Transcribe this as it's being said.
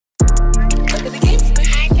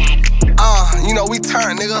You know we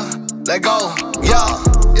turn, nigga. Let go. Yeah.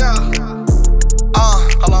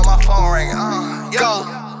 Hold on, my phone ringing. Go.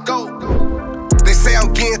 They say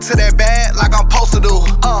I'm getting to that bag like I'm supposed to do.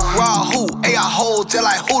 Raw hoop, I hold just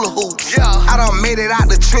like hula hoops. I done made it out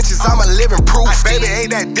the trenches, I'm a living proof. Baby,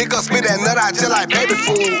 ate that dick up, spit that nut out just like baby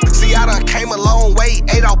food. See, I done came a long way,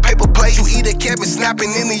 ate off paper plates. You either kept me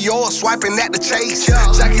snapping into yours, swiping at the chase.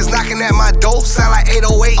 Jackie's knocking at my door, sound like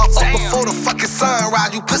 808. Up before the fucking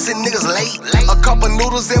sunrise, you pussy niggas late. A couple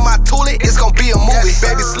noodles in my toolie, it's gon' be a movie.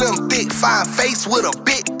 Baby slim, thick, fine face with a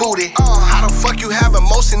big booty. How the fuck you have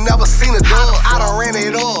emotion, never seen a dog? I done ran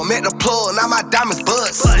it up, met the plug, now my diamonds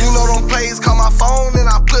bust. You know them plays, call my phone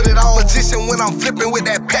and I put it on. Magician when I'm flipping with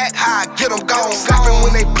that pack, how I get them gone. Slapping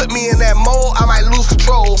when they put me in that mold, I might lose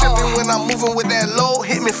control. Tripping when I'm moving with that load,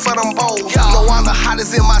 hit me for them bowls. No, I'm the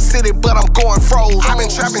hottest in my city, but I'm going froze. I been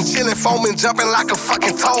trapping, chilling, foaming, jumping like a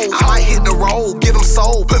fucking toad. I might hit the road, get them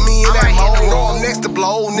sold, put me in that mold. Know I'm next to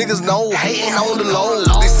blow, niggas know, hating on the low.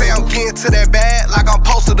 They say I'm getting to that bag like I'm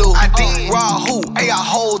supposed to do. Raw hoop, I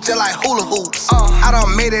hold just like hula hoops. I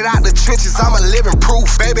done made it out the trenches, I'm a living proof.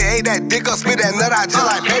 Baby, ate that dick up, spit that nut out just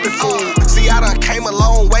like baby food. See, I done came a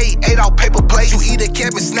long way, ate off paper plates. You either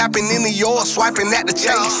kept me snapping into yours, swiping at the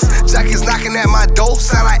chase. Jackie's knocking at my door,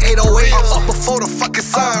 sound like 808. Up before the fucking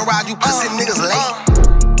sunrise, you pussy niggas late.